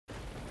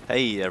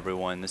Hey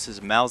everyone, this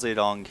is Mao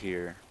Zedong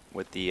here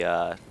with the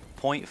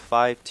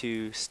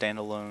 0.52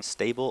 standalone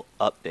stable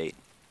update.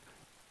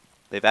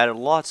 They've added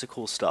lots of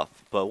cool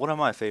stuff, but one of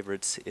my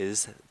favorites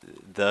is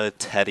the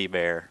teddy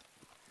bear.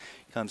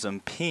 Comes in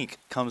pink,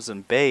 comes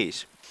in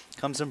beige,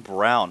 comes in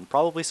brown,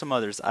 probably some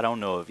others I don't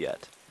know of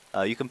yet.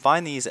 You can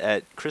find these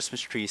at Christmas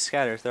trees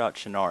scattered throughout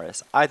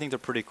Chenarus. I think they're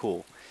pretty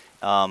cool.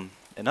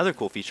 Another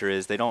cool feature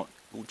is they don't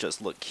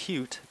just look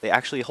cute, they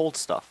actually hold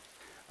stuff.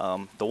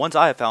 The ones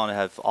I have found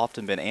have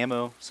often been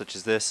ammo, such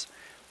as this,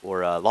 or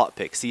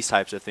lockpicks, these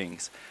types of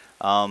things.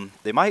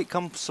 They might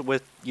come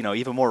with,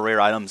 even more rare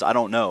items. I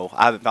don't know.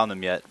 I haven't found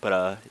them yet,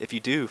 but if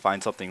you do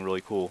find something really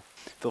cool,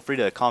 feel free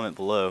to comment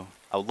below.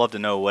 I would love to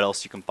know what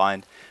else you can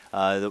find.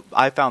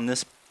 I found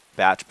this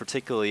batch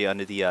particularly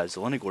under the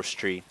Zelenigorsk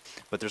tree,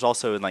 but there's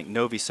also like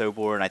Novi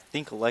Sobor and I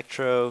think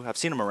Electro. I've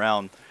seen them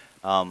around.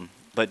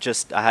 But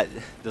just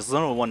this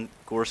little one,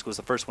 Gorsk, was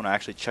the first one I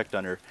actually checked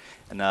under,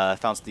 and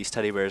found these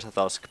teddy bears. I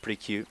thought it was pretty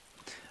cute.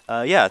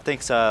 Yeah,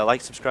 thanks.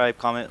 Like, subscribe,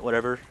 comment,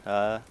 whatever.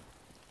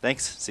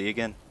 Thanks. See you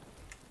again.